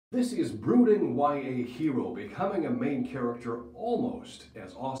This is Brooding YA Hero, becoming a main character almost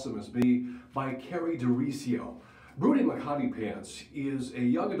as awesome as me by Carrie DiRisio. Brooding Makati Pants is a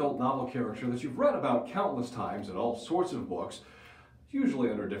young adult novel character that you've read about countless times in all sorts of books, usually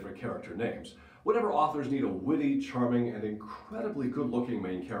under different character names. Whenever authors need a witty, charming, and incredibly good-looking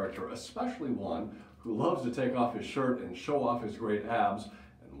main character, especially one who loves to take off his shirt and show off his great abs,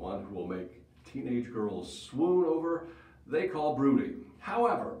 and one who will make teenage girls swoon over, they call Broody.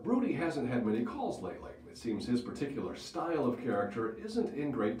 However, Broody hasn't had many calls lately. It seems his particular style of character isn't in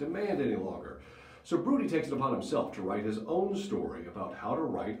great demand any longer. So Broody takes it upon himself to write his own story about how to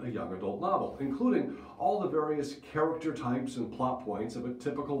write a young adult novel, including all the various character types and plot points of a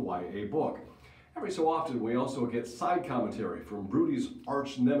typical YA book. Every so often, we also get side commentary from Broody's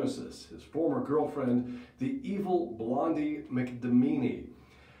arch nemesis, his former girlfriend, the evil Blondie McDemini.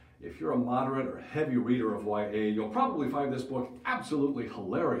 If you're a moderate or heavy reader of YA, you'll probably find this book absolutely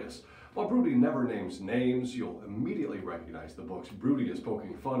hilarious. While Broody never names names, you'll immediately recognize the books Broody is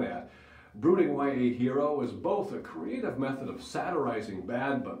poking fun at. Brooding YA Hero is both a creative method of satirizing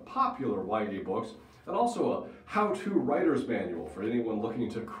bad but popular YA books, and also a how-to writer's manual for anyone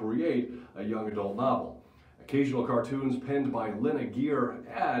looking to create a young adult novel. Occasional cartoons penned by Lena Gear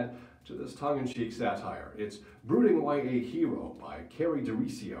add to this tongue-in-cheek satire. It's Brooding YA Hero by Carrie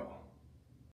DiRisio.